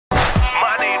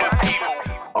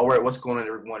All right, what's going on,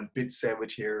 everyone?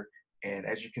 BitSavage here, and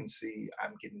as you can see,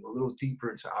 I'm getting a little deeper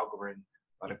into Algorand.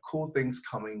 A lot of cool things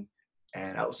coming,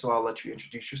 and also I'll let you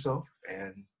introduce yourself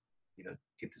and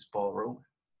get this ball rolling.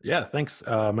 Yeah, thanks.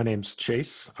 My name's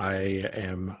Chase. I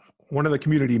am one of the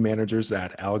community managers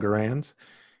at Algorand,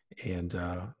 and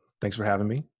thanks for having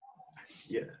me.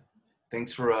 Yeah,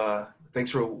 thanks for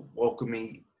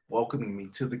welcoming me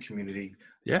to the community.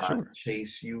 Yeah, sure.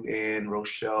 Chase, you and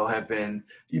Rochelle have been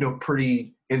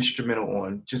pretty instrumental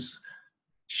on just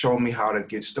showing me how to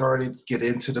get started, get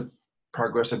into the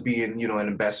progress of being an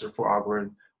ambassador for Algorand,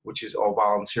 which is all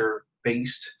volunteer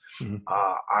based. Mm-hmm.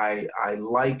 I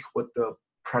like what the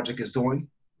project is doing,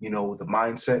 the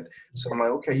mindset. So I'm like,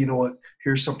 okay, you know what?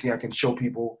 Here's something I can show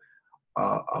people,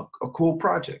 a cool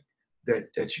project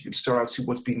that you can start out, see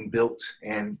what's being built,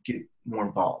 and get more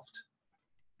involved.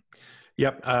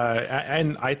 Yep.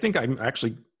 And I think I'm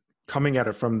actually coming at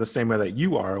it from the same way that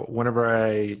you are. Whenever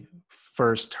I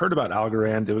first heard about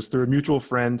Algorand, it was through a mutual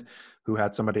friend who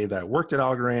had somebody that worked at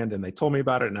Algorand, and they told me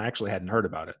about it, and I actually hadn't heard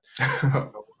about it.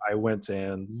 So I went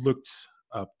and looked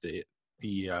up the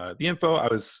info. I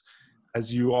was,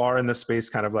 as you are in this space,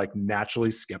 kind of like naturally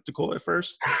skeptical at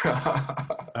first.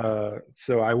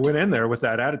 So I went in there with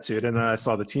that attitude, and then I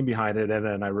saw the team behind it, and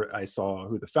then I saw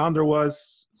who the founder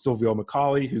was, Silvio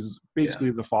McCauley, who's basically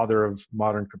the father of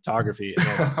modern cryptography. And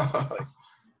I was like,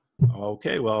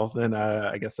 okay, well, then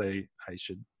I guess I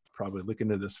should probably look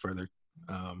into this further.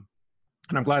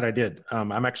 And I'm glad I did.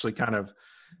 I'm actually kind of,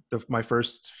 my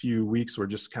first few weeks were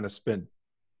just kind of spent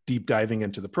deep diving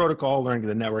into the protocol, learning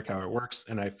the network, how it works.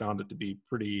 And I found it to be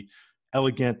pretty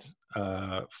elegant,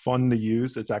 fun to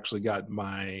use. It's actually got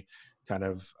my kind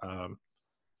of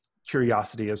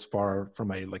curiosity as far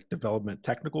from a development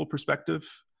technical perspective,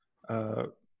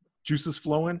 juices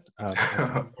flowing,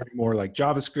 more like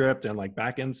JavaScript and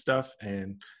backend stuff.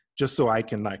 And just so I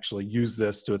can actually use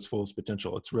this to its fullest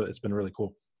potential. It's been really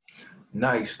cool.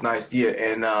 Nice. Yeah.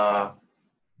 And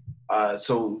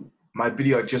so my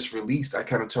video I just released, I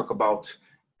kind of talk about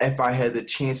if I had the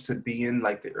chance to be in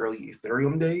the early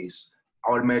Ethereum days,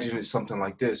 I would imagine it's something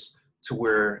like this, to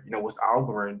where, with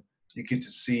Algorand, you get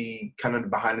to see kind of the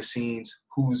behind the scenes,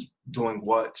 who's doing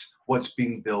what's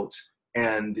being built,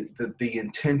 and the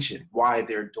intention, why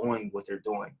they're doing what they're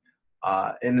doing.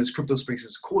 In this crypto space,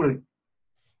 it's cool to,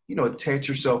 attach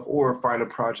yourself or find a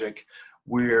project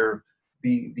where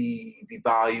the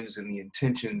values and the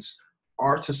intentions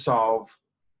are to solve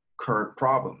current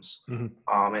problems.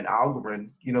 Mm-hmm. And Algorand,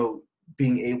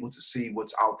 being able to see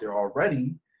what's out there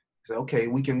already, say, okay,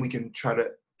 we can try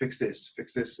to fix this,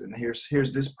 and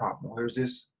here's this problem, here's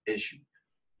this issue.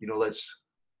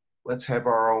 Let's have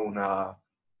our own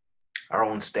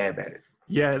stab at it.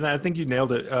 Yeah, and I think you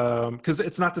nailed it. Because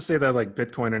it's not to say that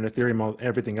Bitcoin and Ethereum and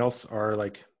everything else are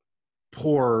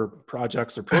poor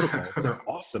projects or protocols. They're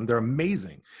awesome. They're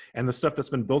amazing. And the stuff that's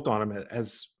been built on them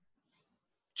has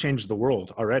changed the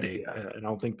world already. Yeah. And I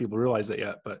don't think people realize it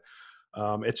yet, but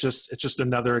it's just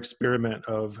another experiment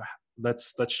of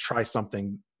let's try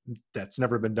something that's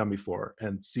never been done before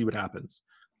and see what happens.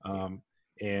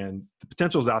 And the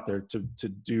potential is out there to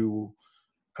do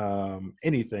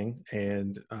anything.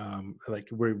 And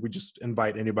we just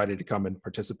invite anybody to come and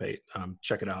participate.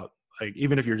 Check it out.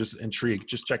 Even if you're just intrigued,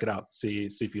 just check it out. See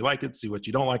if you like it, see what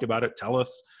you don't like about it, tell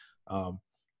us.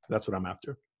 That's what I'm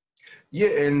after. Yeah.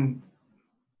 And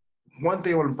one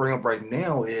thing I want to bring up right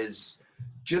now is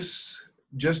just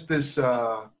this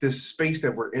space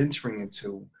that we're entering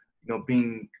into,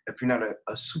 being, if you're not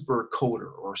a super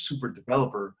coder or a super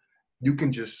developer, you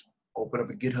can just open up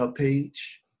a GitHub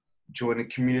page, join a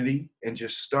community, and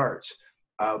just start.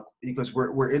 Because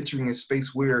we're entering a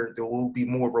space where there will be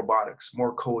more robotics,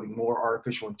 more coding, more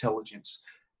artificial intelligence.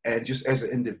 And just as an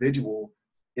individual,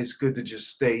 it's good to just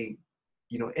stay,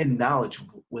 in knowledge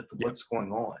with what's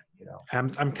going on.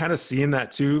 I'm kind of seeing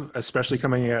that too, especially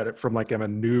coming at it from a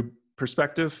noob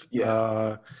perspective.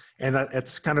 Yeah. And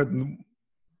it's kind of,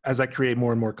 as I create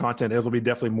more and more content, it'll be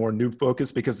definitely more noob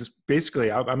focused, because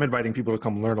basically I'm inviting people to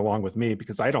come learn along with me,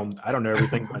 because I don't know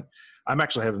everything, but I'm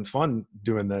actually having fun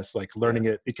doing this, learning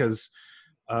it, because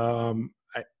development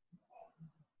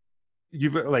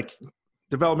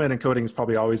and coding has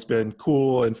probably always been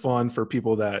cool and fun for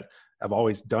people that have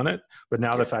always done it. But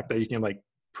now the fact that you can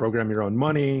program your own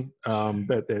money,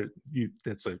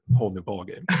 that's a whole new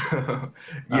ballgame.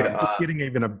 Just getting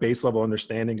even a base level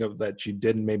understanding of that you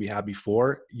didn't maybe have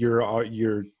before, you're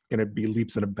going to be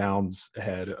leaps and bounds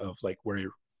ahead of where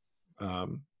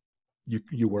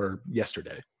you were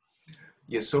yesterday.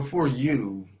 Yeah. So for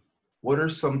you, what are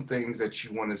some things that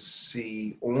you want to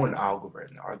see on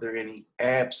Algorand? Are there any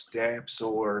apps, dApps,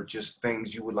 or just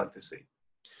things you would like to see?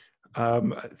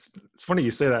 It's funny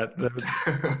you say that.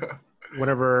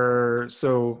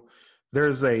 So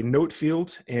there's a note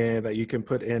field that you can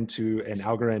put into an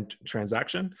Algorand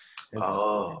transaction. And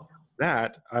Oh,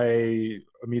 that I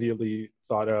immediately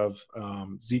thought of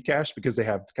Zcash, because they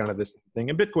have kind of this thing,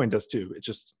 and Bitcoin does too. It's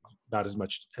just not as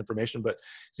much information, but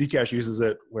Zcash uses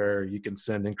it where you can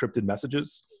send encrypted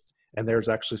messages. And there's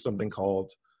actually something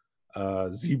called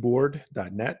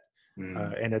zboard.net.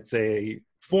 And it's a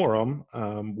forum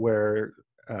where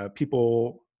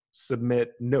people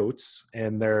submit notes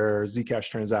and their Zcash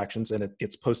transactions, and it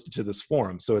gets posted to this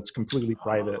forum. So it's completely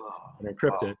private and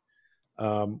encrypted.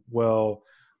 Well,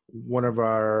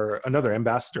 another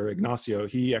ambassador, Ignacio,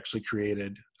 he actually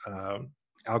created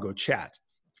Algo Chat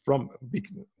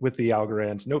with the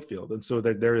Algorand note field. And so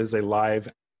there is a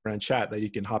live Algorand chat that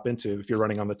you can hop into if you're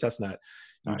running on the testnet.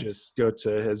 You just go to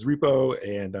his repo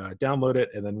and download it,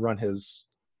 and then run his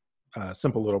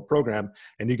simple little program,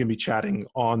 and you can be chatting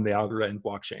on the Algorand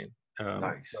blockchain.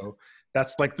 So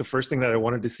that's like the first thing that I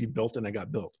wanted to see built, and I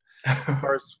got built. As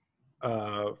far as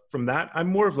from that, I'm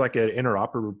more of like an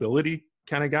interoperability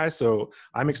kind of guy. So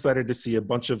I'm excited to see a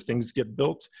bunch of things get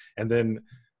built and then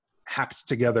hacked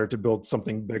together to build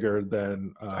something bigger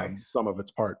than some of its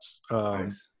parts.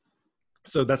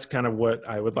 So that's kind of what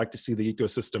I would like to see the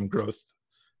ecosystem growth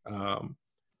kind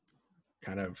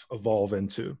of evolve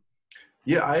into.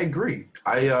 Yeah, I agree.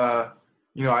 I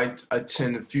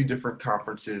attend a few different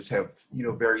conferences, have,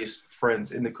 various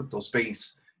friends in the crypto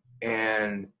space,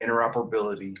 and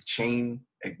interoperability, chain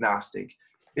agnostic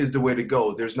is the way to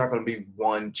go. There's not going to be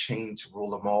one chain to rule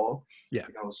them all. Yeah.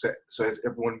 So as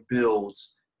everyone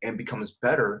builds and becomes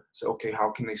better, so okay,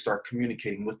 how can they start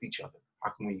communicating with each other?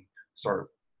 How can we start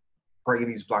bringing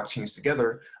these blockchains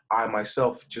together? I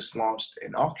myself just launched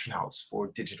an auction house for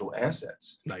digital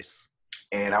assets. Nice.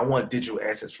 And I want digital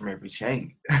assets from every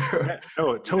chain. Yeah,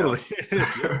 no, totally.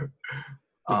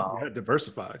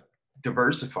 Diversify.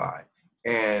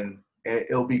 And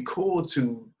it'll be cool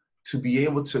to be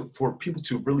able for people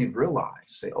to really realize,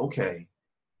 say, okay,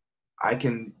 I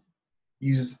can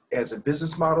use this as a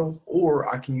business model,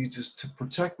 or I can use this to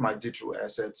protect my digital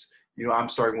assets. I'm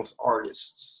starting with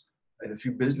artists and a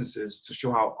few businesses to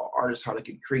show artists how they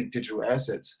can create digital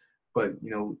assets, but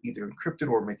either encrypted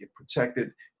or make it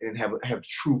protected and have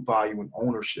true value and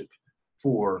ownership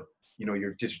for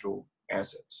your digital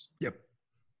assets. Yep.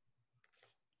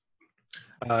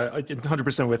 I'm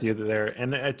 100% with you there.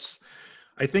 And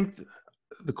I think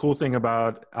the cool thing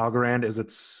about Algorand is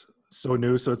it's so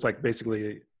new. So it's like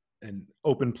basically an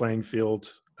open playing field.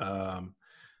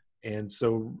 And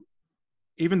so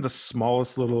even the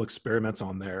smallest little experiments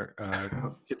on there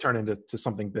could turn into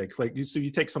something big. So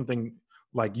you take something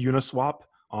like Uniswap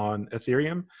on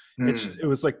Ethereum. It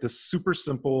was like this super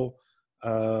simple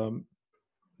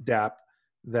dApp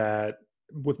that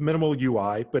with minimal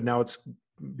UI, but now it's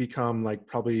become like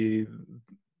probably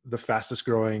the fastest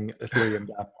growing Ethereum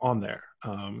dApp on there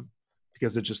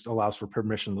because it just allows for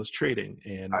permissionless trading,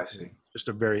 and just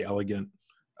a very elegant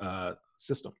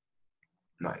system.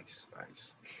 Nice.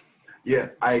 Yeah,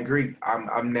 I agree.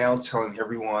 I'm now telling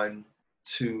everyone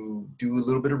to do a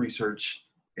little bit of research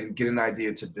and get an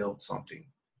idea to build something.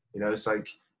 It's like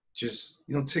just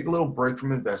take a little break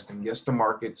from investing. Yes, the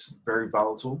market's very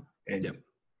volatile and it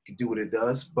can do what it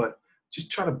does, but just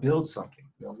try to build something.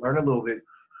 Learn a little bit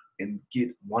and get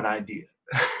one idea.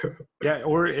 Yeah,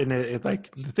 like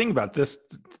the thing about this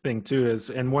thing too is,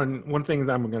 and one thing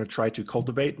that I'm going to try to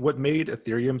cultivate. What made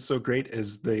Ethereum so great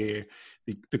is the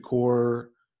core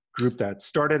group that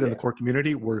started in the core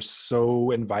community were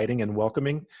so inviting and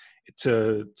welcoming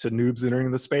to noobs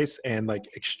entering the space, and like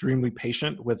extremely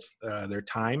patient with their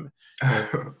time,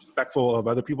 respectful of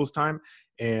other people's time.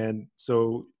 And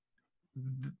so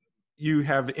you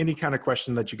have any kind of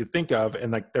question that you could think of,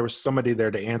 and like there was somebody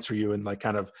there to answer you and like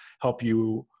kind of help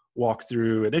you walk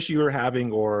through an issue you're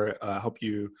having, or help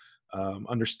you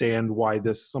understand why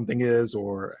this something is,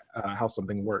 or how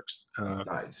something works.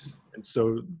 Nice. And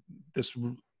so this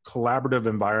collaborative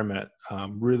environment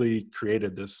really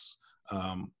created this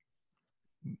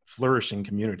flourishing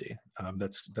community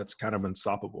that's kind of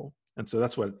unstoppable. And so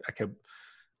that's what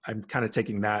I'm kind of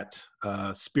taking that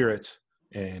spirit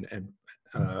and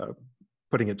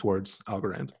putting it towards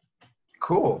Algorand.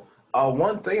 Cool.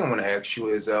 One thing I want to ask you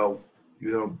is,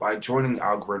 by joining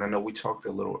Algorand, I know we talked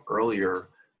a little earlier,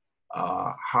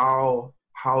 how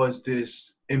has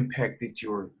this impacted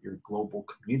your global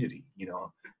community?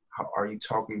 How are you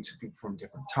talking to people from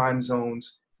different time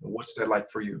zones? What's that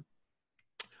like for you?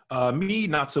 Me,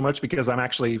 not so much, because I'm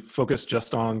actually focused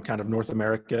just on kind of North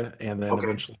America and then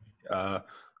eventually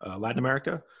Latin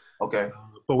America. Okay.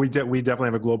 But we definitely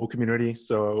have a global community.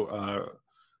 So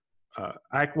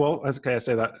as can I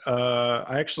say that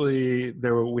I actually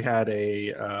we had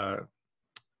a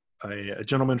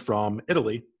gentleman from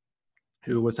Italy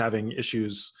who was having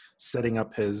issues setting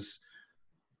up his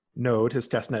node, his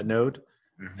testnet node,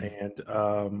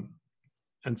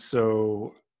 and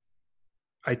so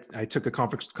I took a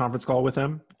conference call with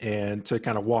him and to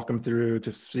kind of walk him through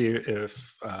to see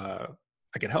if I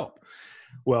could help.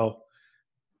 Well,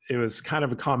 it was kind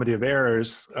of a comedy of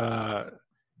errors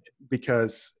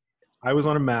because I was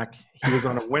on a Mac, he was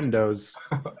on a Windows.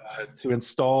 To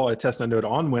install a testnet node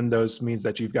on Windows means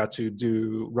that you've got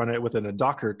to run it within a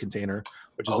Docker container,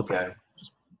 which is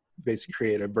basically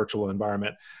create a virtual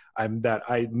environment that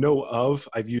I know of.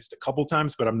 I've used a couple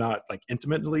times, but I'm not like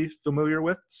intimately familiar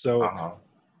with. So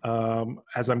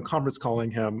as I'm conference calling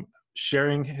him,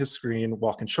 sharing his screen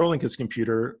while controlling his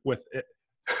computer with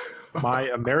my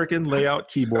American layout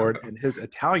keyboard and his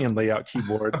Italian layout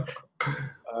keyboard,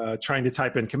 trying to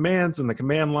type in commands in the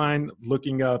command line,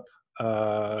 looking up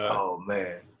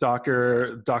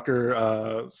Docker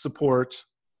support,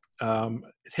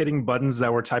 hitting buttons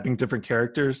that were typing different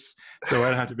characters. So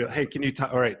I'd have to be like, hey, can you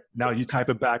all right, now you type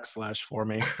a / for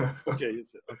me. Okay.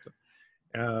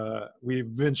 We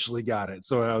eventually got it.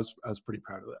 So I was pretty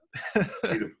proud of that.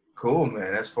 Beautiful. Cool,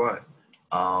 man. That's fun.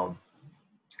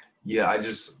 Yeah,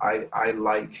 I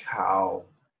like how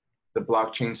the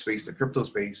blockchain space, the crypto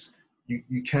space,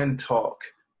 you can talk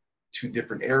to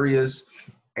different areas,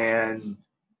 and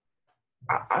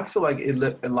I feel like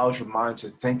it allows your mind to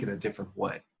think in a different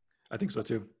way. I think so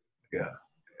too.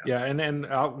 Yeah, and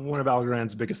one of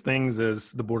Algorand's biggest things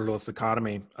is the borderless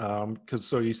economy. Because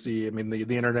so you see, I mean,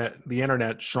 the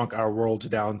internet shrunk our world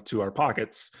down to our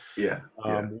pockets.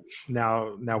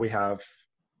 Now we have.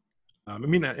 I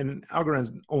mean, and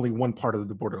Algorand's only one part of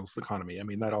the borderless economy. I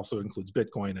mean, that also includes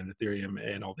Bitcoin and Ethereum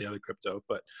and all the other crypto.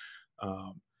 But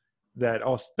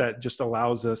that just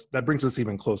allows us, that brings us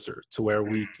even closer to where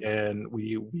we can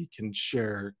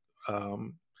share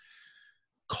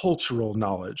cultural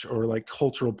knowledge or like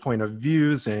cultural point of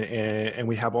views, and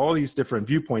we have all these different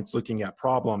viewpoints looking at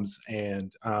problems,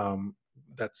 and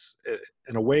that's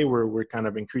in a way where we're kind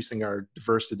of increasing our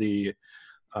diversity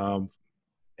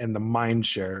and the mind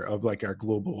share of like our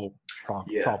global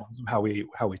problems and how we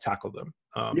tackle them.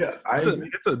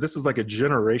 This is like a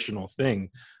generational thing.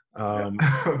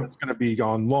 That's going to be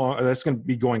that's going to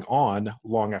be going on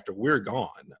long after we're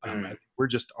gone. We're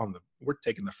just we're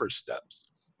taking the first steps.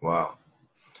 Wow.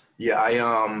 Yeah,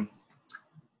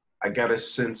 I got a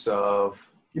sense of,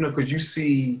 because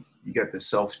you got the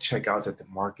self-checkouts at the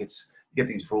markets, you get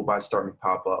these robots starting to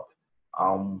pop up,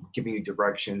 giving you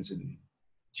directions and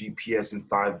GPS and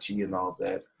 5G and all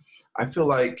that. I feel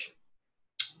like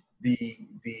the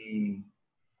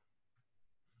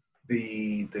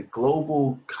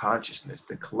global consciousness,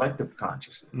 the collective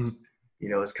consciousness,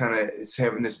 it's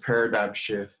having this paradigm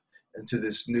shift into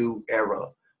this new era,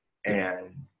 and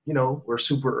we're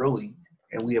super early,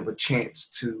 and we have a chance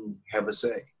to have a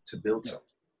say, to build something.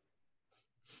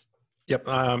 Yep.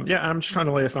 I'm just trying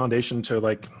to lay a foundation to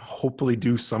like hopefully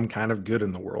do some kind of good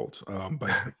in the world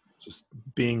by just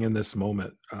being in this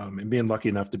moment and being lucky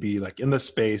enough to be like in this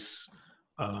space.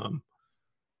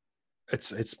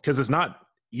 It's because it's not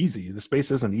easy. The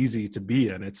space isn't easy to be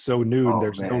in. It's so new, and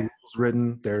there's no rules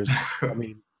written. I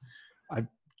mean, I've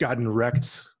gotten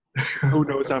wrecked who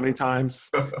knows how many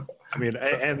times. I mean,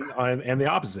 and the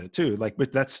opposite too. Like,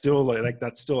 but that's still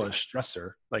that's still a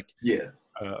stressor. Like,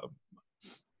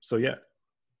 so yeah.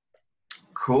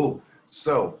 Cool.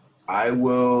 So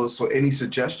any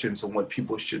suggestions on what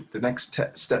people the next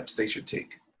steps they should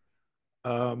take?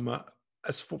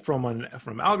 As from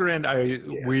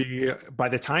Algorand, we by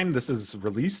the time this is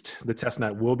released, the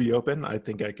testnet will be open. I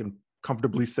think I can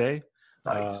comfortably say.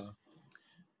 Nice.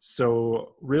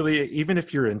 So really, even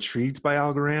if you're intrigued by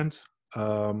Algorand,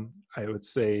 I would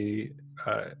say,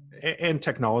 and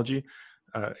technology,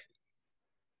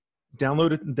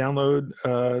 download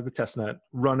the testnet,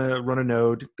 run a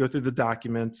node, go through the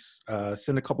documents,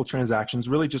 send a couple transactions,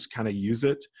 really just kind of use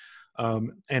it.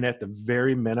 And at the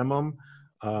very minimum,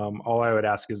 all I would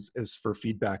ask is for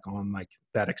feedback on like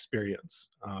that experience.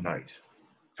 Nice.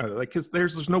 Because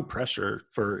there's no pressure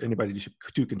for anybody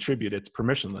to contribute. It's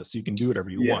permissionless. You can do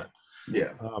whatever you want.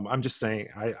 Yeah. I'm just saying,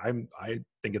 I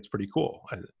think it's pretty cool.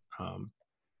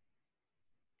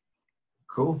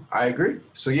 Cool. I agree.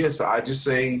 So yes, I just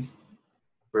say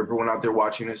for everyone out there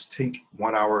watching this, take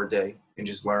 1 hour a day and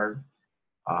just learn.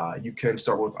 You can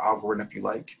start with Algorand if you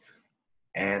like.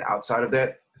 And outside of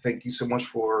that, thank you so much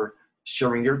for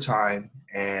sharing your time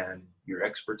and your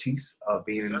expertise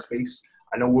being in the space.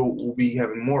 I know we'll be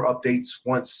having more updates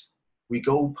once we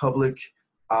go public,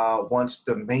 once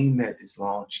the mainnet is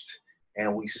launched,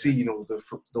 and we see, you know,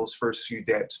 those first few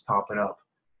dApps popping up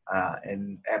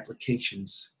and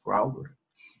applications for Algorand.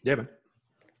 Yeah, man.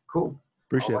 Cool.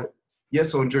 Appreciate it. Yeah,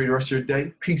 so enjoy the rest of your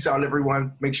day. Peace out,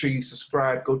 everyone. Make sure you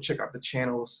subscribe. Go check out the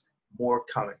channels. More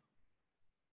coming.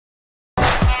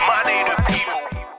 Money to people.